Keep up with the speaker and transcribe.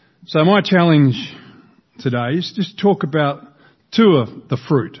So my challenge today is just talk about two of the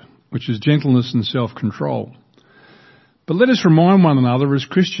fruit, which is gentleness and self-control. But let us remind one another as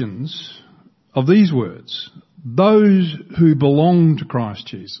Christians of these words: those who belong to Christ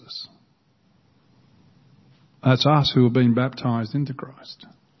Jesus. That's us who have been baptised into Christ.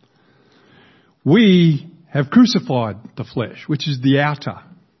 We have crucified the flesh, which is the outer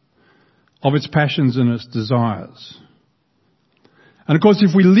of its passions and its desires. And of course,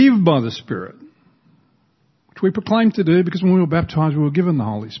 if we live by the Spirit, which we proclaim to do because when we were baptised we were given the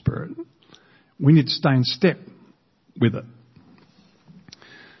Holy Spirit, we need to stay in step with it.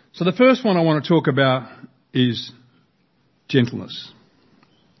 So the first one I want to talk about is gentleness.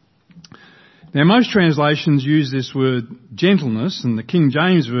 Now most translations use this word gentleness, and the King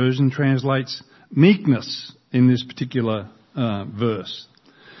James Version translates meekness in this particular verse.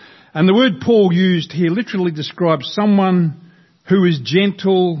 And the word Paul used here literally describes someone who is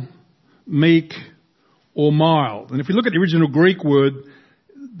gentle, meek, or mild. And if we look at the original Greek word,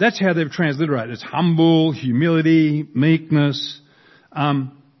 that's how they've transliterated it. It's humble, humility, meekness.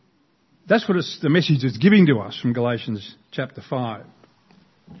 That's what the message is giving to us from Galatians chapter 5.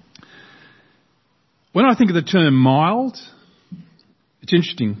 When I think of the term mild, it's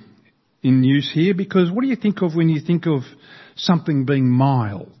interesting in use here, because what do you think of when you think of something being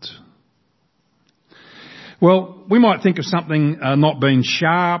mild? Well, we might think of something not being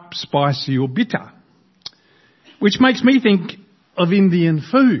sharp, spicy or bitter, which makes me think of Indian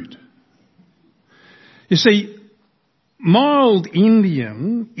food. You see, mild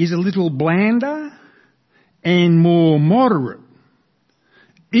Indian is a little blander and more moderate.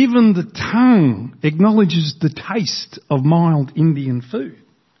 Even the tongue acknowledges the taste of mild Indian food.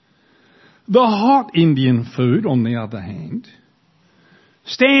 The hot Indian food, on the other hand,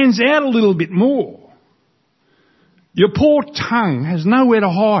 stands out a little bit more. Your poor tongue has nowhere to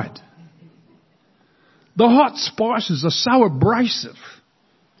hide. The hot spices are so abrasive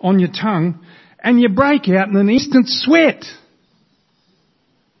on your tongue, and you break out in an instant sweat.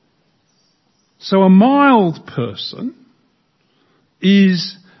 So a mild person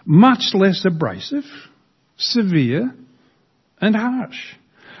is much less abrasive, severe and harsh.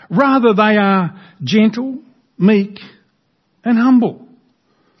 Rather, they are gentle, meek and humble.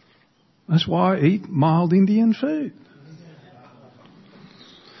 That's why I eat mild Indian food.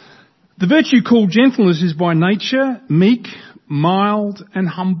 The virtue called gentleness is by nature meek, mild and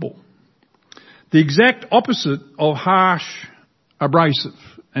humble. The exact opposite of harsh, abrasive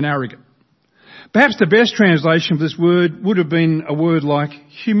and arrogant. Perhaps the best translation of this word would have been a word like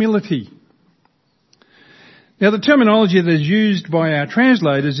humility. Now the terminology that is used by our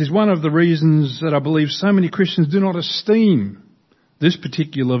translators is one of the reasons that I believe so many Christians do not esteem this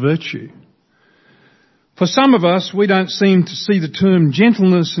particular virtue. For some of us, we don't seem to see the term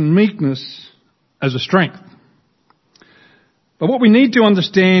gentleness and meekness as a strength. But what we need to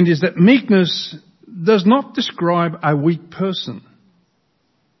understand is that meekness does not describe a weak person.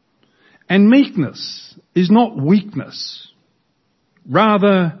 And meekness is not weakness.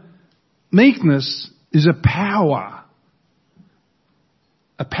 Rather, meekness is a power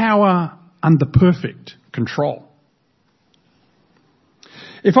under perfect control.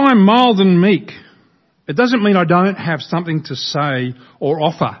 If I'm mild and meek, it doesn't mean I don't have something to say or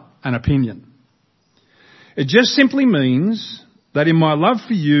offer an opinion. It just simply means that in my love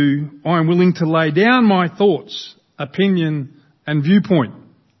for you, I am willing to lay down my thoughts, opinion and viewpoint.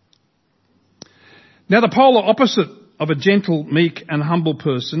 Now the polar opposite of a gentle, meek and humble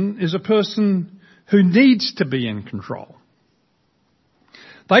person is a person who needs to be in control.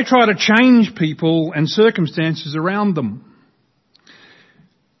 They try to change people and circumstances around them.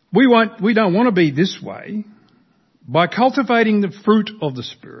 We don't want to be this way. By cultivating the fruit of the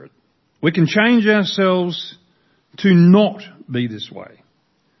Spirit, we can change ourselves to not be this way.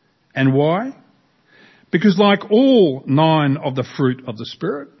 And why? Because like all 9 of the fruit of the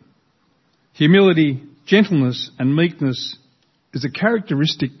Spirit, humility, gentleness and meekness is a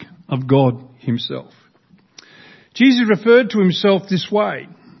characteristic of God himself. Jesus referred to himself this way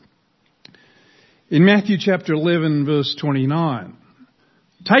in Matthew chapter 11 verse 29.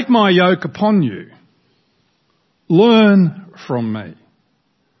 Take my yoke upon you. Learn from me.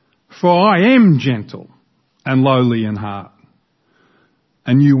 For I am gentle and lowly in heart,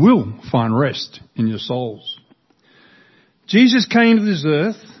 and you will find rest in your souls. Jesus came to this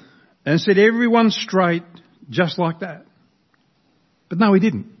earth and set everyone straight just like that. But no, he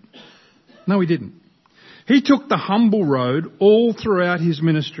didn't. No, he didn't. He took the humble road all throughout his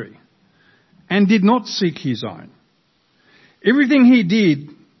ministry and did not seek his own. Everything he did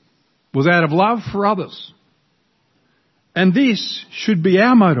was out of love for others And this should be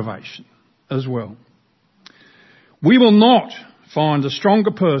our motivation as well. We will not find a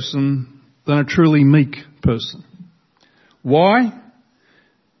stronger person than a truly meek person. Why?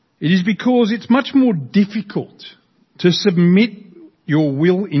 It is because it's much more difficult to submit your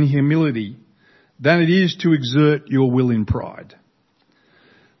will in humility than it is to exert your will in pride.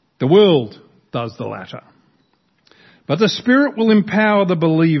 The world does the latter. But the Spirit will empower the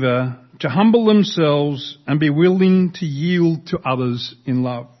believer to humble themselves and be willing to yield to others in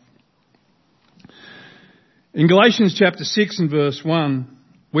love. In Galatians chapter 6 and verse 1,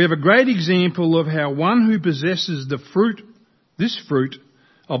 we have a great example of how one who possesses this fruit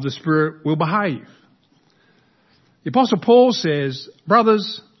of the Spirit will behave. The Apostle Paul says,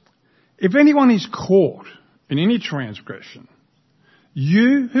 brothers, if anyone is caught in any transgression,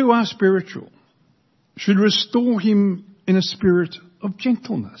 you who are spiritual should restore him in a spirit of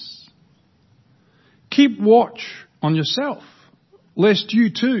gentleness. Keep watch on yourself, lest you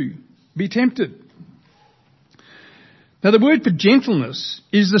too be tempted. Now the word for gentleness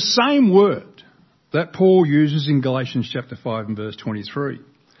is the same word that Paul uses in Galatians chapter 5 and verse 23.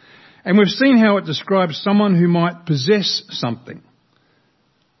 And we've seen how it describes someone who might possess something,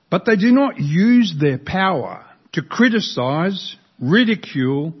 but they do not use their power to criticise,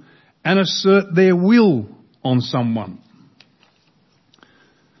 ridicule, and assert their will on someone.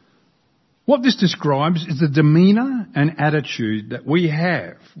 What this describes is the demeanour and attitude that we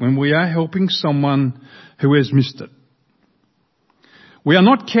have when we are helping someone who has missed it. We are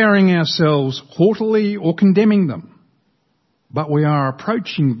not carrying ourselves haughtily or condemning them, but we are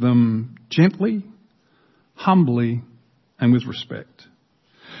approaching them gently, humbly, and with respect.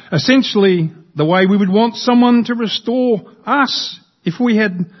 Essentially, the way we would want someone to restore us if we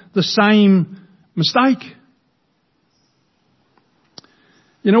had the same mistake.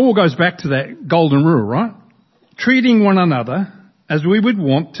 You know, it all goes back to that golden rule, right? Treating one another as we would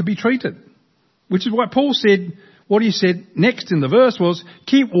want to be treated. Which is what Paul said, what he said next in the verse was,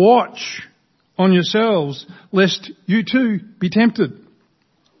 keep watch on yourselves, lest you too be tempted.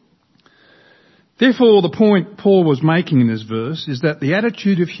 Therefore, the point Paul was making in this verse is that the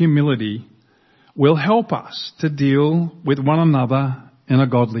attitude of humility will help us to deal with one another in a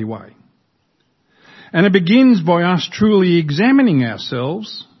godly way. And it begins by us truly examining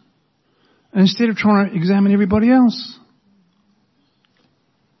ourselves instead of trying to examine everybody else.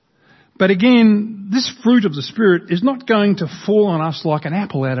 But again, this fruit of the Spirit is not going to fall on us like an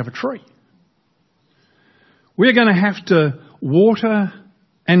apple out of a tree. We're going to have to water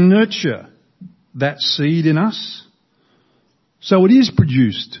and nurture that seed in us so it is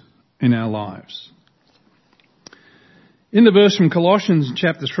produced in our lives. In the verse from Colossians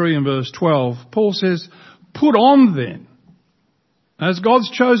chapter 3 and verse 12, Paul says, put on then, as God's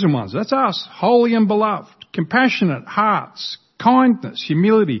chosen ones, that's us, holy and beloved, compassionate hearts, kindness,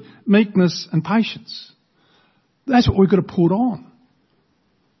 humility, meekness and patience. That's what we've got to put on.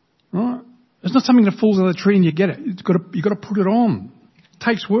 Right? It's not something that falls out of the tree and you get it. You've got to put it on. It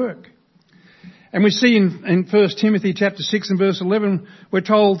takes work. And we see in 1 Timothy chapter 6 and verse 11, we're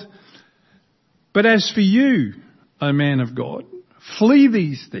told, but as for you, O man of God, flee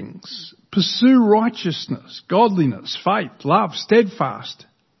these things, pursue righteousness, godliness, faith, love, steadfast,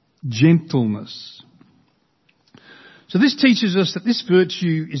 gentleness. So this teaches us that this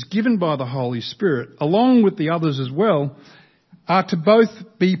virtue is given by the Holy Spirit, along with the others as well, are to both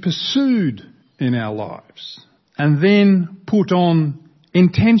be pursued in our lives and then put on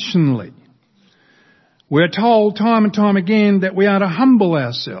intentionally. We're told time and time again that we are to humble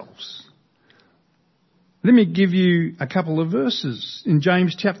ourselves. Let me give you a couple of verses in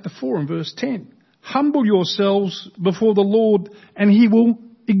James chapter 4 and verse 10. Humble yourselves before the Lord and he will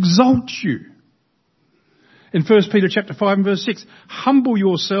exalt you. In 1 Peter chapter 5 and verse 6, humble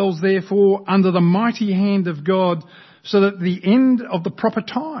yourselves therefore under the mighty hand of God so that at the end of the proper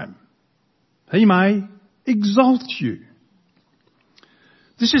time he may exalt you.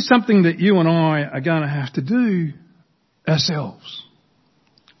 This is something that you and I are going to have to do ourselves.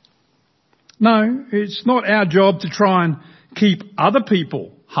 No, it's not our job to try and keep other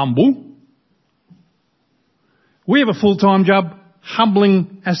people humble. We have a full-time job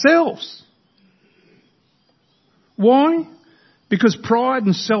humbling ourselves. Why? Because pride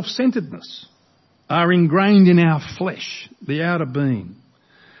and self-centeredness are ingrained in our flesh, the outer being.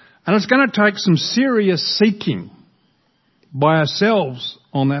 And it's going to take some serious seeking by ourselves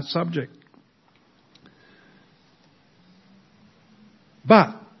on that subject.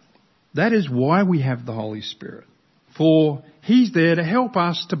 But that is why we have the Holy Spirit. For he's there to help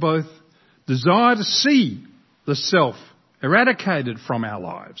us to both desire to see the self eradicated from our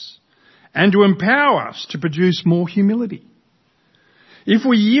lives and to empower us to produce more humility. If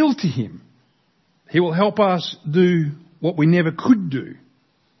we yield to him, he will help us do what we never could do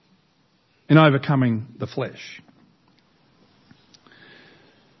in overcoming the flesh.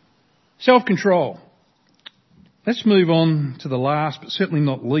 Self-control. Let's move on to the last, but certainly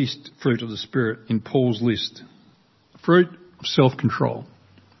not least, fruit of the Spirit in Paul's list. Fruit of self-control.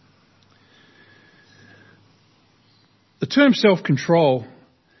 The term self-control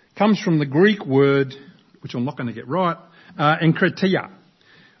comes from the Greek word, which I'm not going to get right, enkretia,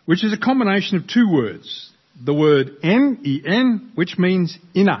 which is a combination of two words. The word en, which means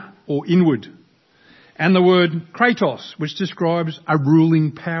inner or inward, and the word kratos, which describes a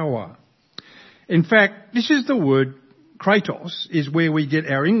ruling power. In fact, this is the word kratos, is where we get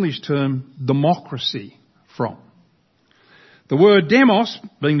our English term democracy from. The word demos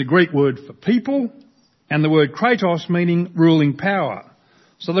being the Greek word for people, and the word kratos meaning ruling power.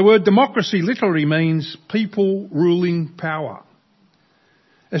 So the word democracy literally means people ruling power.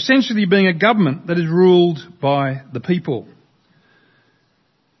 Essentially being a government that is ruled by the people.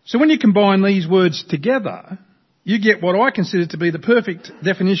 So when you combine these words together, you get what I consider to be the perfect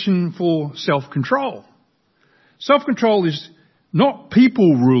definition for self-control. Self-control is not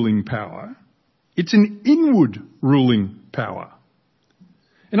people ruling power, it's an inward ruling power.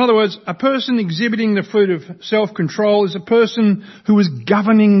 In other words, a person exhibiting the fruit of self-control is a person who is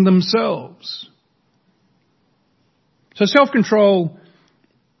governing themselves. So self-control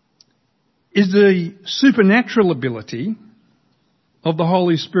is the supernatural ability of the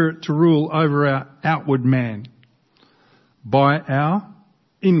Holy Spirit to rule over our outward man by our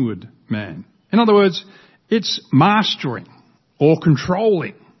inward man. In other words, it's mastering or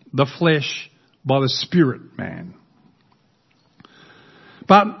controlling the flesh by the spirit man.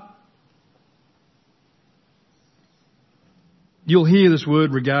 But you'll hear this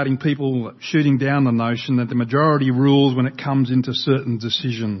word regarding people shooting down the notion that the majority rules when it comes into certain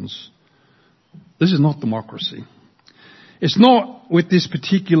decisions. This is not democracy. It's not with this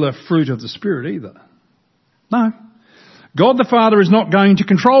particular fruit of the Spirit either. No. God the Father is not going to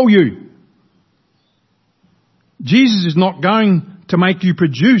control you. Jesus is not going to make you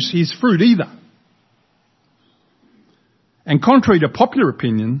produce his fruit either. And contrary to popular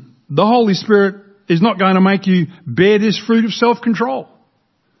opinion, the Holy Spirit is not going to make you bear this fruit of self-control.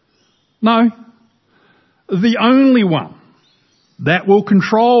 No. The only one that will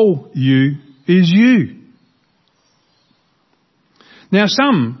control you is you. Now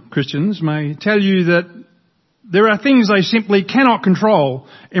some Christians may tell you that there are things they simply cannot control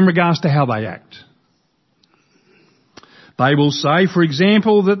in regards to how they act. They will say, for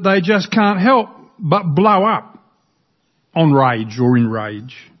example, that they just can't help but blow up on rage or in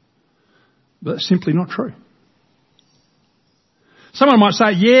rage. But that's simply not true. Someone might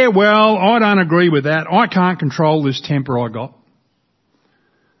say, yeah, well, I don't agree with that. I can't control this temper I got.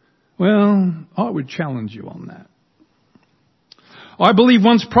 Well, I would challenge you on that. I believe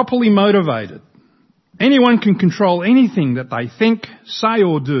once properly motivated, anyone can control anything that they think, say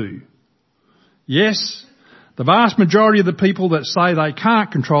or do. Yes, the vast majority of the people that say they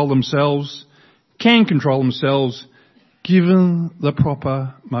can't control themselves can control themselves given the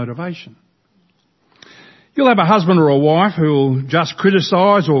proper motivation. You'll have a husband or a wife who will just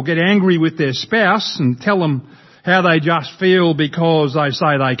criticise or get angry with their spouse and tell them how they just feel because they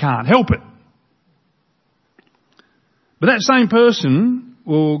say they can't help it. But that same person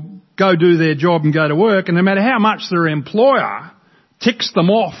will go do their job and go to work, and no matter how much their employer ticks them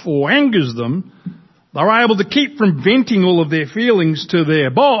off or angers them, they're able to keep from venting all of their feelings to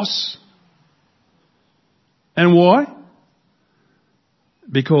their boss. And why?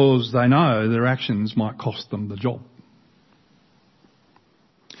 Because they know their actions might cost them the job.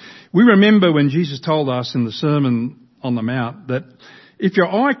 We remember when Jesus told us in the Sermon on the Mount that if your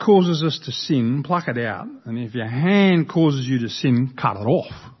eye causes us to sin, pluck it out. And if your hand causes you to sin, cut it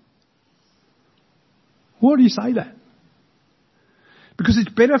off. Why do you say that? Because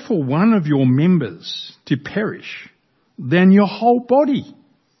it's better for one of your members to perish than your whole body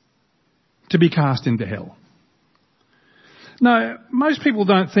to be cast into hell. No, most people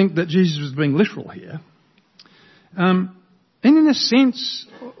don't think that Jesus was being literal here. And in a sense,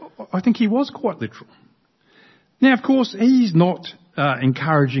 I think he was quite literal. Now, of course, he's not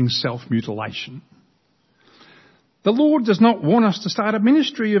encouraging self-mutilation. The Lord does not want us to start a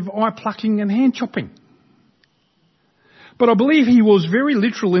ministry of eye-plucking and hand-chopping. But I believe he was very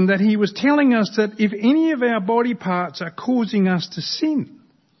literal in that he was telling us that if any of our body parts are causing us to sin,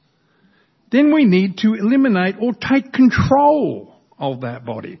 then we need to eliminate or take control of that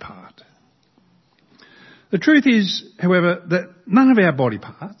body part. The truth is, however, that none of our body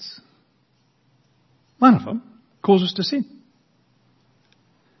parts, none of them, cause us to sin.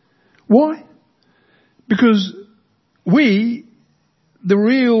 Why? Because we, the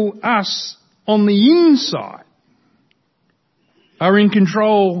real us on the inside, are in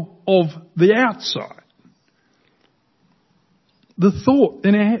control of the outside. The thought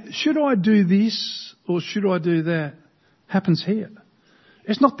in our head, should I do this or should I do that, happens here.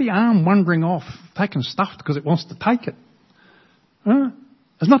 It's not the arm wandering off, taking stuff because it wants to take it.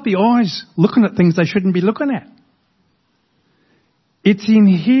 It's not the eyes looking at things they shouldn't be looking at. It's in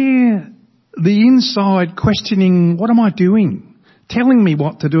here, the inside questioning, what am I doing? Telling me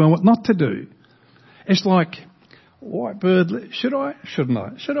what to do and what not to do. It's like, white bird, should I? Shouldn't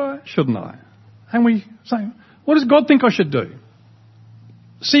I? Should I? Shouldn't I? And we say, what does God think I should do?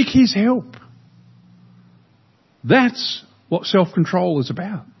 Seek His help. That's what self-control is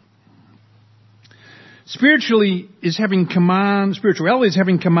about. Spirituality is having command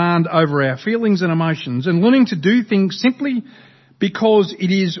over our feelings and emotions and learning to do things simply because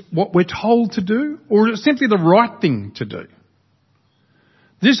it is what we're told to do, or is it simply the right thing to do?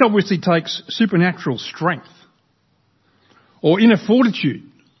 This obviously takes supernatural strength or inner fortitude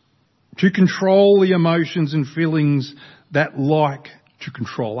to control the emotions and feelings that like to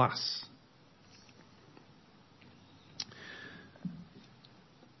control us.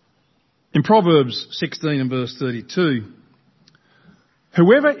 In Proverbs 16 and verse 32,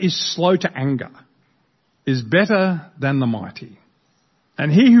 whoever is slow to anger is better than the mighty, and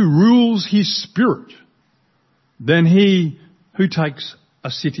he who rules his spirit than he who takes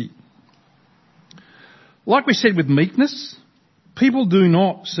a city. Like we said with meekness, people do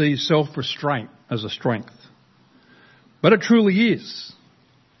not see self-restraint as a strength, but it truly is.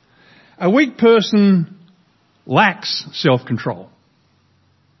 A weak person lacks self-control,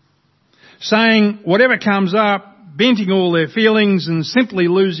 saying whatever comes up, venting all their feelings and simply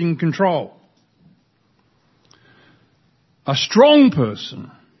losing control. A strong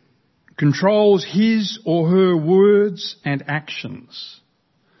person controls his or her words and actions,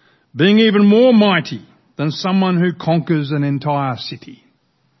 being even more mighty than someone who conquers an entire city.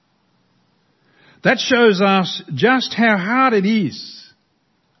 That shows us just how hard it is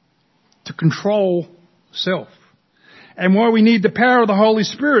to control self and why we need the power of the Holy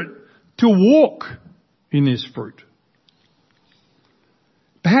Spirit to walk in this fruit.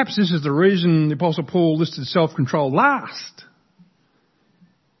 Perhaps this is the reason the Apostle Paul listed self-control last.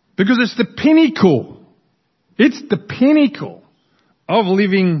 Because it's the pinnacle. It's the pinnacle of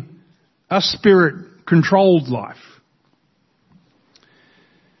living a Spirit-controlled life.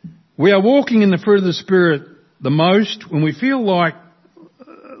 We are walking in the fruit of the Spirit the most when we feel like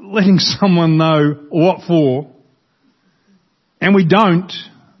letting someone know what for, and we don't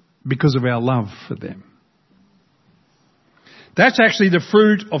because of our love for them. That's actually the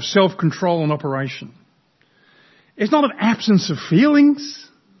fruit of self-control in operation. It's not an absence of feelings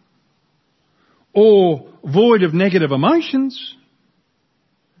or void of negative emotions.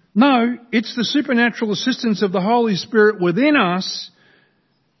 No, it's the supernatural assistance of the Holy Spirit within us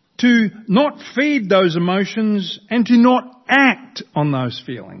to not feed those emotions and to not act on those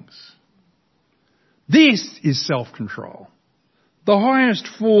feelings. This is self-control, the highest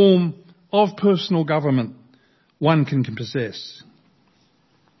form of personal government one can possess.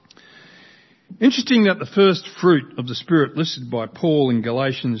 Interesting that the first fruit of the Spirit listed by Paul in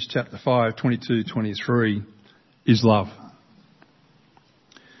Galatians chapter 5, 22-23 is love.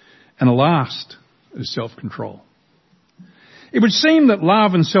 And the last is self-control. It would seem that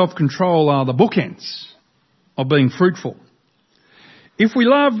love and self-control are the bookends of being fruitful. If we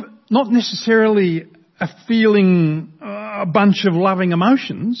love not necessarily a feeling, a bunch of loving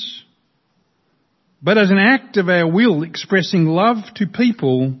emotions, but as an act of our will expressing love to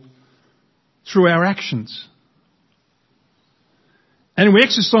people through our actions. And we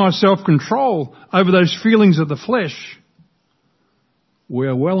exercise self-control over those feelings of the flesh,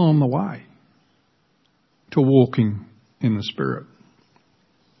 we're well on the way to walking in the Spirit.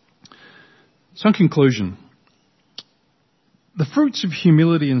 So in conclusion, the fruits of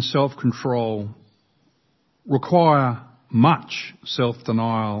humility and self-control require much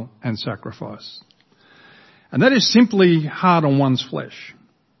self-denial and sacrifice. And that is simply hard on one's flesh.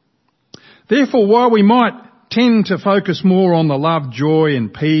 Therefore, while we might tend to focus more on the love, joy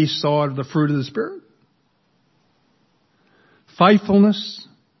and peace side of the fruit of the Spirit, faithfulness,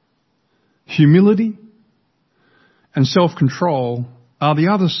 humility and self-control are the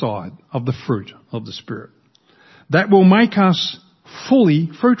other side of the fruit of the Spirit that will make us fully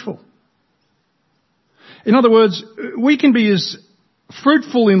fruitful. In other words, we can be as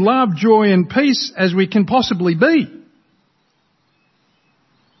fruitful in love, joy and peace as we can possibly be.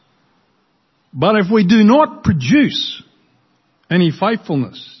 But if we do not produce any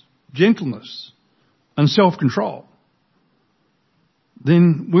faithfulness, gentleness, and self-control,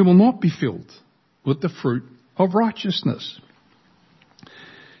 then we will not be filled with the fruit of righteousness.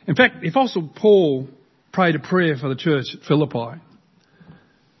 In fact, the Apostle Paul prayed a prayer for the church at Philippi.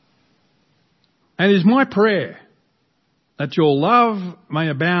 And it is my prayer that your love may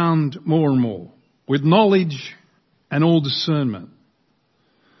abound more and more with knowledge and all discernment,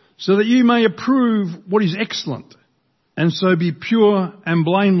 so that you may approve what is excellent and so be pure and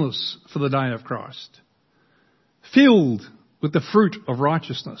blameless for the day of Christ, filled with the fruit of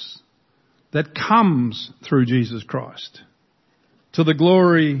righteousness that comes through Jesus Christ, to the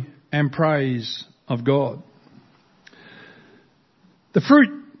glory and praise of God. The fruit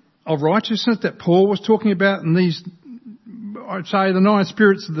of righteousness that Paul was talking about in these, I'd say, the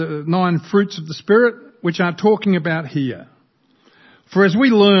 9 fruits of the Spirit, which I'm talking about here. For as we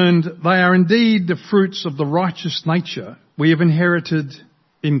learned, they are indeed the fruits of the righteous nature we have inherited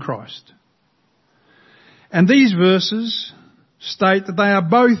in Christ. And these verses state that they are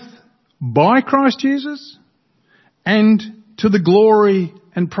both by Christ Jesus and to the glory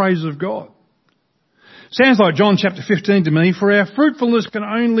and praise of God. Sounds like John chapter 15 to me, for our fruitfulness can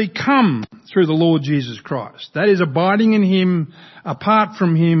only come through the Lord Jesus Christ. That is, abiding in Him. Apart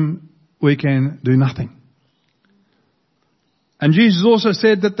from Him, we can do nothing. And Jesus also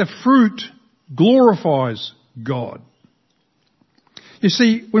said that the fruit glorifies God. You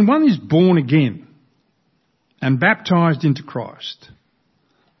see, when one is born again and baptized into Christ,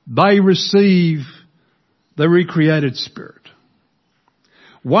 they receive the recreated Spirit.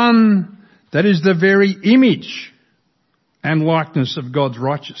 One that is the very image and likeness of God's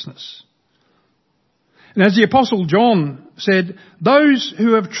righteousness. And as the Apostle John said, those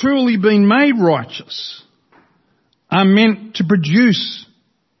who have truly been made righteous are meant to produce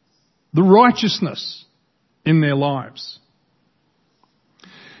the righteousness in their lives.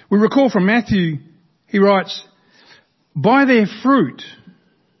 We recall from Matthew, he writes, by their fruit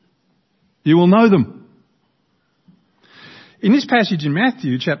you will know them. In this passage in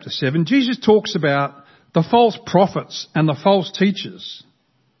Matthew chapter 7, Jesus talks about the false prophets and the false teachers.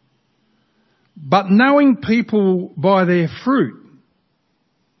 But knowing people by their fruit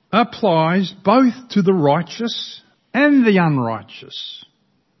applies both to the righteous and the unrighteous.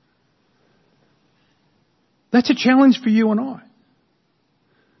 That's a challenge for you and I.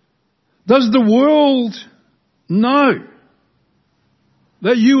 Does the world know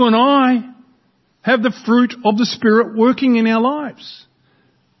that you and I have the fruit of the Spirit working in our lives?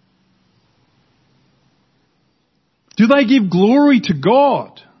 Do they give glory to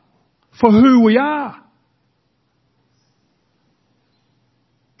God for who we are?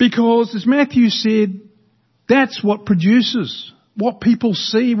 Because, as Matthew said, that's what produces. What people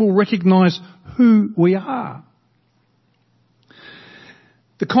see will recognise who we are.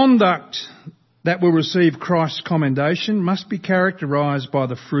 The conduct that will receive Christ's commendation must be characterised by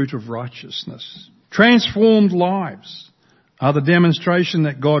the fruit of righteousness. Transformed lives are the demonstration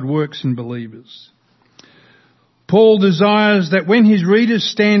that God works in believers. Paul desires that when his readers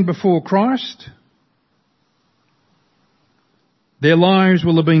stand before Christ, their lives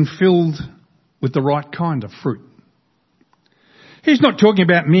will have been filled with the right kind of fruit. He's not talking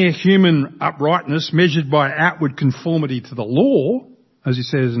about mere human uprightness measured by outward conformity to the law, as he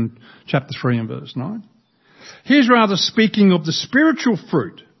says in chapter 3 and verse 9. He's rather speaking of the spiritual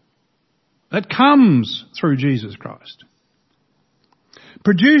fruit that comes through Jesus Christ,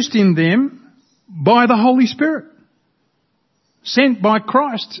 produced in them by the Holy Spirit, sent by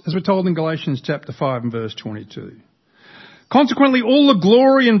Christ, as we're told in Galatians chapter 5 and verse 22. Consequently, all the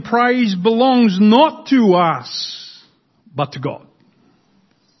glory and praise belongs not to us, but to God.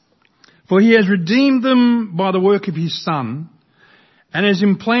 For He has redeemed them by the work of His Son, and has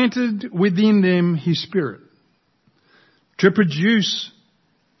implanted within them His Spirit to produce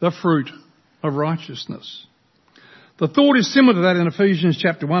the fruit of righteousness. The thought is similar to that in Ephesians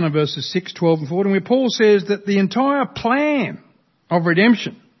chapter 1 and verses 6, 12 and 14, where Paul says that the entire plan of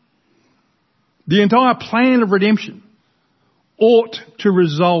redemption ought to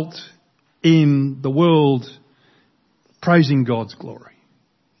result in the world praising God's glory.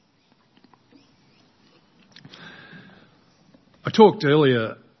 I talked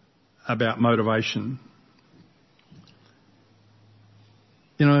earlier about motivation.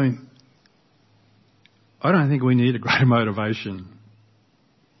 You know, I don't think we need a greater motivation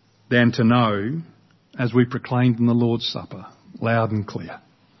than to know, as we proclaimed in the Lord's Supper, loud and clear,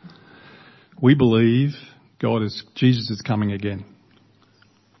 we believe Jesus is coming again.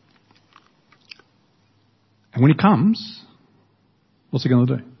 And when He comes, what's He going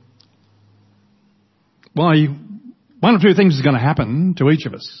to do? Well, one of two things is going to happen to each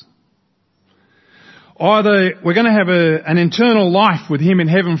of us. Either we're going to have an eternal life with him in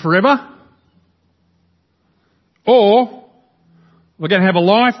heaven forever, or we're going to have a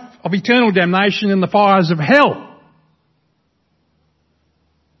life of eternal damnation in the fires of hell.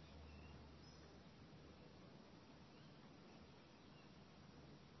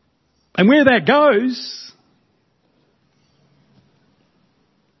 And where that goes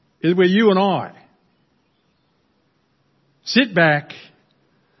is where you and I sit back,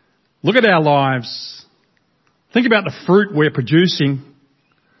 look at our lives, think about the fruit we're producing,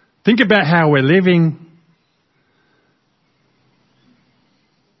 think about how we're living,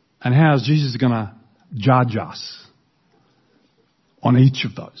 and how is Jesus going to judge us on each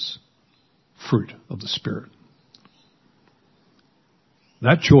of those fruit of the Spirit.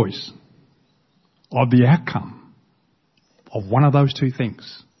 That choice of the outcome of one of those two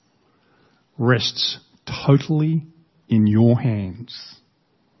things rests totally in your hands.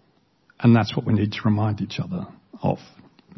 And that's what we need to remind each other of.